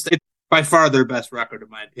fantastic. Yeah. It's by far their best record, in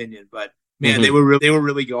my opinion. But, man, they were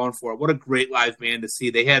really going for it. What a great live band to see.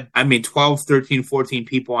 They had, 12, 13, 14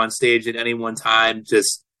 people on stage at any one time,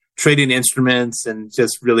 just trading instruments and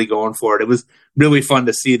just really going for it. It was really fun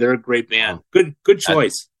to see. They're a great band. Good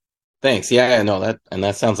choice. Thanks. Yeah, no,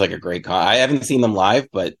 that sounds like a great con. I haven't seen them live,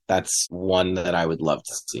 but that's one that I would love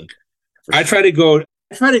to see. I try to go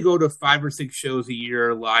to 5 or 6 shows a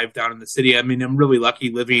year live down in the city. I'm really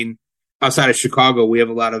lucky living outside of Chicago. We have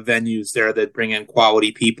a lot of venues there that bring in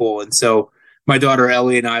quality people. And so my daughter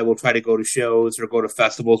Ellie and I will try to go to shows or go to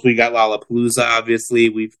festivals. We got Lollapalooza, obviously.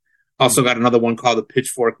 We've also got another one called the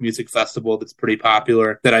Pitchfork Music Festival that's pretty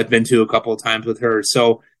popular that I've been to a couple of times with her.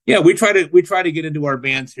 So yeah, we try to get into our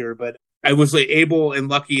bands here, but I was able and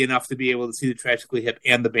lucky enough to be able to see the Tragically Hip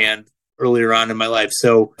and the band earlier on in my life.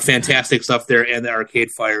 So fantastic stuff there, and the Arcade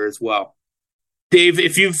Fire as well. Dave,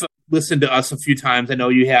 if you've listened to us a few times, I know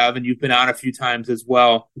you have, and you've been on a few times as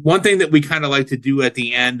well. One thing that we kind of like to do at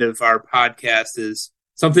the end of our podcast is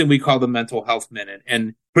something we call the Mental Health Minute.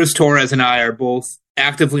 And Chris Torres and I are both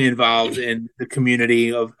actively involved in the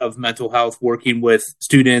community of mental health, working with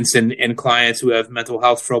students and clients who have mental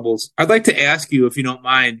health troubles. I'd like to ask you, if you don't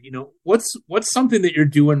mind, what's something that you're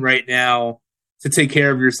doing right now to take care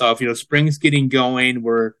of yourself? Spring's getting going.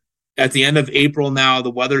 We're at the end of April now. The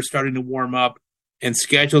weather's starting to warm up and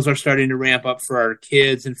schedules are starting to ramp up for our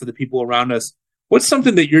kids and for the people around us. What's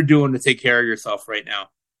something that you're doing to take care of yourself right now?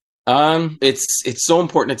 It's so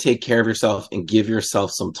important to take care of yourself and give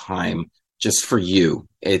yourself some time just for you.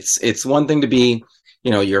 It's one thing to be,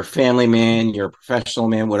 you're a family man, you're a professional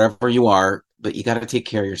man, whatever you are, but you got to take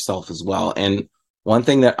care of yourself as well. And one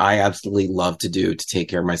thing that I absolutely love to do to take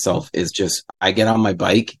care of myself is just I get on my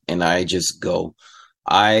bike and I just go.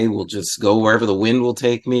 I will just go wherever the wind will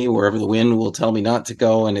take me, wherever the wind will tell me not to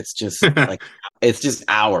go. And it's just like, it's just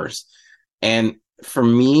hours. And for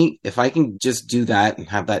me, if I can just do that and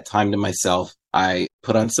have that time to myself, I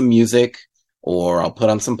put on some music or I'll put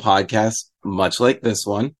on some podcasts, much like this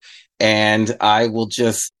one. And I will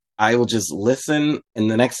just listen. And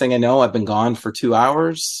the next thing I know, I've been gone for 2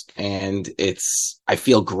 hours and I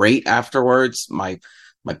feel great afterwards. My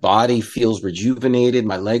body feels rejuvenated.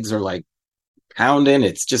 My legs are like pounding.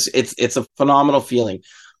 It's a phenomenal feeling,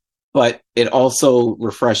 but it also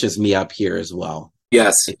refreshes me up here as well.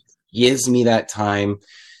 Yes. It gives me that time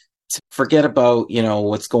to forget about,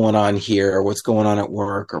 what's going on here or what's going on at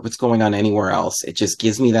work or what's going on anywhere else. It just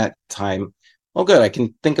gives me that time. Oh, good. I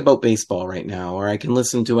can think about baseball right now, or I can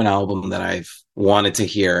listen to an album that I've wanted to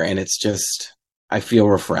hear. And it's just, I feel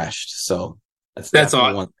refreshed. So that's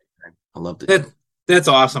awesome. One thing I love to do. That's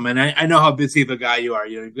awesome. And I know how busy of a guy you are.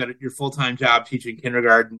 You've got your full-time job teaching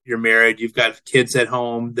kindergarten. You're married. You've got kids at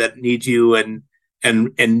home that need you and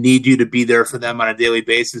need you to be there for them on a daily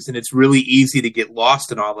basis. And it's really easy to get lost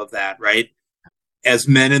in all of that, right? As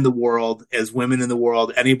men in the world, as women in the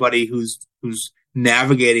world, anybody who's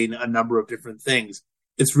navigating a number of different things,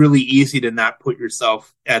 it's really easy to not put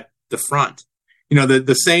yourself at the front.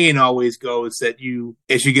 The saying always goes that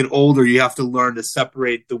as you get older, you have to learn to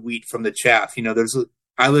separate the wheat from the chaff.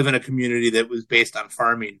 I live in a community that was based on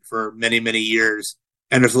farming for many, many years.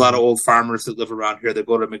 And there's a lot of old farmers that live around here that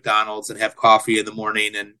go to McDonald's and have coffee in the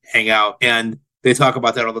morning and hang out. And they talk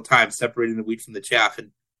about that all the time, separating the wheat from the chaff.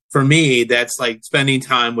 And for me, that's like spending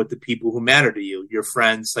time with the people who matter to you, your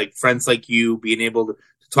friends like you, being able to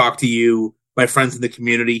talk to you, my friends in the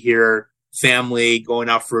community here, family, going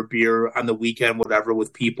out for a beer on the weekend, whatever,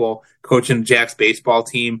 with people, coaching Jack's baseball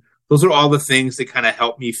team. Those are all the things that kind of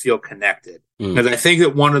help me feel connected. Because I think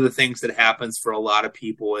that one of the things that happens for a lot of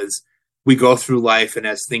people is we go through life, and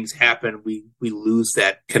as things happen, we lose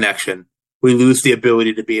that connection. We lose the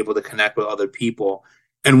ability to be able to connect with other people.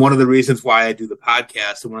 And one of the reasons why I do the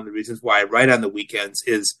podcast and one of the reasons why I write on the weekends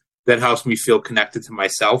is that helps me feel connected to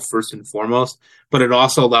myself first and foremost, but it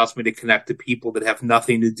also allows me to connect to people that have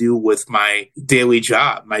nothing to do with my daily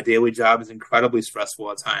job. My daily job is incredibly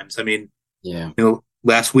stressful at times. I mean,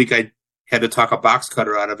 last week I had to talk a box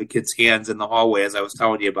cutter out of a kid's hands in the hallway, as I was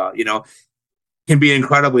telling you about. It can be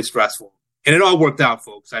incredibly stressful. And it all worked out,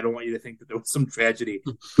 folks. I don't want you to think that there was some tragedy.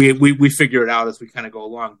 We figure it out as we kind of go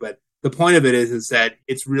along. But the point of it is that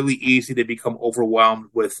it's really easy to become overwhelmed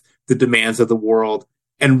with the demands of the world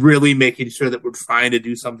and really making sure that we're trying to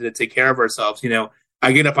do something to take care of ourselves.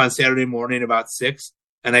 I get up on Saturday morning about 6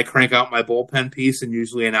 and I crank out my bullpen piece in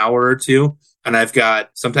usually an hour or two. And I've got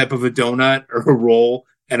some type of a donut or a roll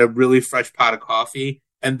and a really fresh pot of coffee.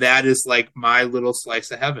 And that is like my little slice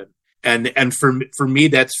of heaven. And for me,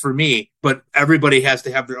 that's for me. But everybody has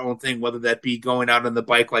to have their own thing, whether that be going out on the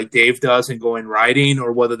bike like Dave does and going riding,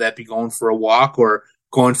 or whether that be going for a walk or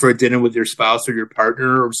going for a dinner with your spouse or your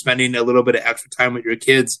partner, or spending a little bit of extra time with your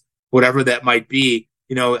kids, whatever that might be.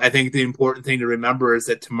 I think the important thing to remember is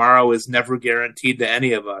that tomorrow is never guaranteed to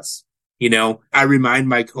any of us. I remind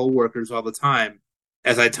my coworkers all the time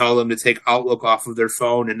as I tell them to take Outlook off of their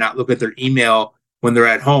phone and not look at their email when they're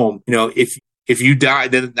at home. If you die,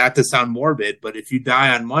 then not to sound morbid, but if you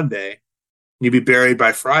die on Monday, you'll be buried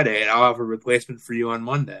by Friday, and I'll have a replacement for you on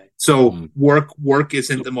Monday. So work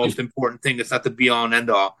isn't the most important thing. It's not the be all and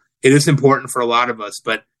end all. It is important for a lot of us,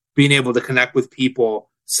 but being able to connect with people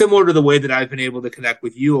similar to the way that I've been able to connect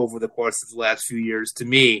with you over the course of the last few years, to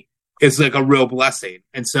me, is like a real blessing.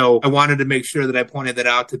 And so I wanted to make sure that I pointed that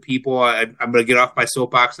out to people. I'm going to get off my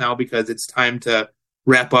soapbox now because it's time to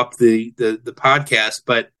wrap up the podcast,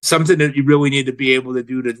 but something that you really need to be able to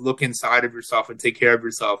do to look inside of yourself and take care of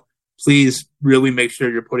yourself. Please really make sure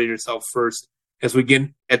you're putting yourself first. As we get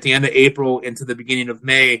at the end of April into the beginning of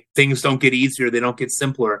May, things don't get easier. They don't get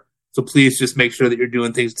simpler. So please just make sure that you're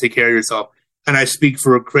doing things to take care of yourself. And I speak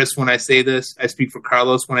for Chris when I say this. I speak for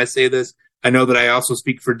Carlos when I say this. I know that I also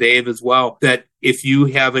speak for Dave as well, that if you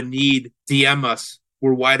have a need, DM us.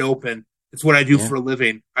 We're wide open. It's what I do for a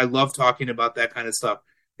living. I love talking about that kind of stuff.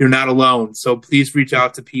 You're not alone. So please reach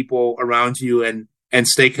out to people around you and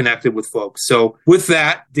stay connected with folks. So with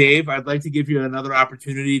that, Dave, I'd like to give you another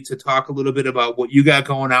opportunity to talk a little bit about what you got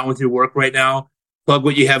going on with your work right now. Plug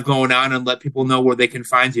what you have going on and let people know where they can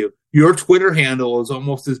find you. Your Twitter handle is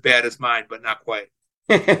almost as bad as mine, but not quite.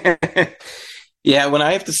 Yeah, when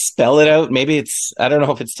I have to spell it out, maybe I don't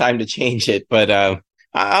know if it's time to change it, but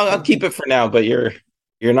I'll keep it for now, but you're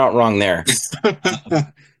not wrong there.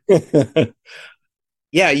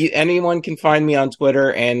 Yeah, anyone can find me on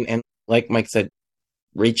Twitter, and like Mike said,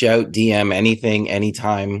 reach out, DM anything,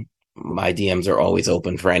 anytime. My DMs are always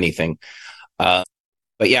open for anything.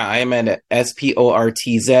 But yeah, I am at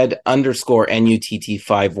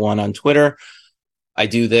SPORTZ_NUTT51 on Twitter. I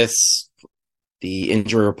do the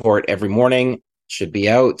injury report every morning, should be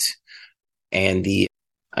out. And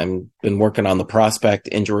I've been working on the prospect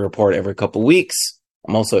injury report every couple weeks.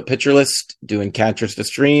 I'm also at Pitcher List doing catchers to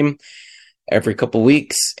stream every couple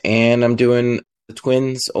weeks. And I'm doing the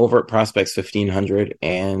Twins over at Prospects 1500.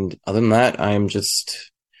 And other than that, I'm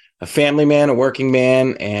just a family man, a working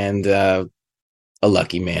man, and a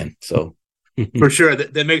lucky man. So for sure,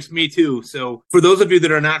 that makes me too. So for those of you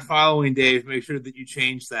that are not following Dave, make sure that you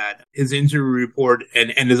change that. His injury report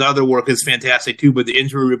and his other work is fantastic too, but the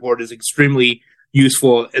injury report is extremely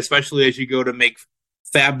useful, especially as you go to make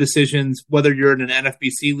fab decisions, whether you're in an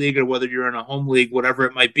NFBC league or whether you're in a home league, whatever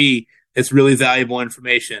it might be. It's really valuable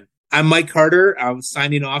information. I'm Mike Carter. I'm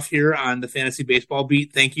signing off here on the Fantasy Baseball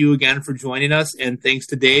Beat. Thank you again for joining us, and thanks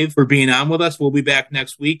to Dave for being on with us. We'll be back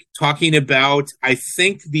next week talking about, I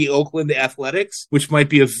think, the Oakland Athletics, which might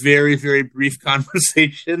be a very, very brief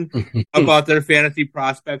conversation about their fantasy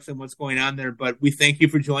prospects and what's going on there. But we thank you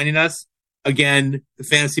for joining us. Again, the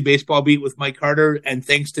Fantasy Baseball Beat with Mike Carter, and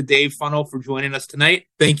thanks to Dave Funnell for joining us tonight.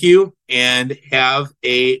 Thank you, and have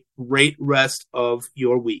a great rest of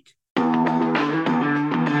your week.